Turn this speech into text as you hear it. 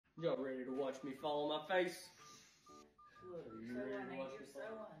Y'all ready to watch me fall on my face? Look, Are you're you so ready to uneven. watch You're me so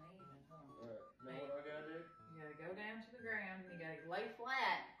fall? uneven, huh? Alright, now what I gotta do? You gotta go down to the ground and you gotta lay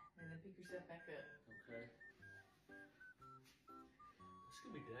flat and then pick yourself back up. Okay. This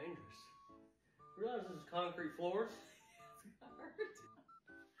could be dangerous. Realize this is concrete floors? It's hard.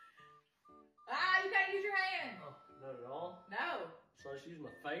 Ah, you gotta use your hand. Oh, not at all. No. So I just use my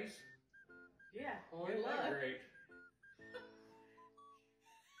face? Yeah. Oh, Good ain't that luck. great?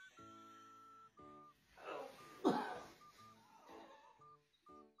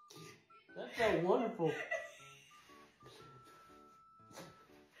 That's so wonderful. I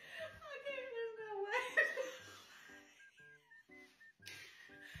can't. There's no way.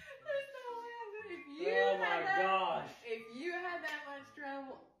 There's no way. If you Oh had my that, gosh. if you had that much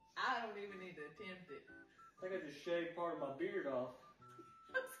trouble, I don't even need to attempt it. I think I just shaved part of my beard off.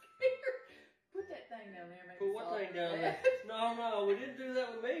 I'm scared. Put that thing down there. Make Put it what soft. thing down there? No, we didn't do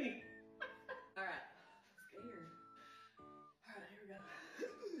that with me. All right. I'm scared. All right, here we go.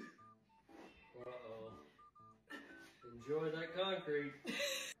 Uh-oh. Enjoy that concrete.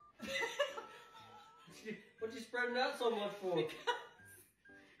 What you spreading out so much for? You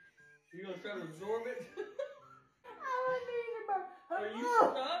gonna try to absorb it? Are you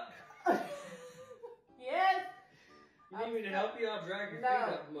stuck? Yes. You need me to help you? I'll drag your feet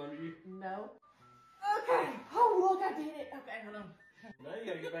out from under you. No. Okay. Oh, look, I did it. Okay, hold on. Now you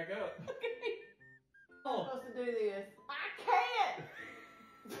gotta get back up. Okay. I'm Oh, supposed to do this.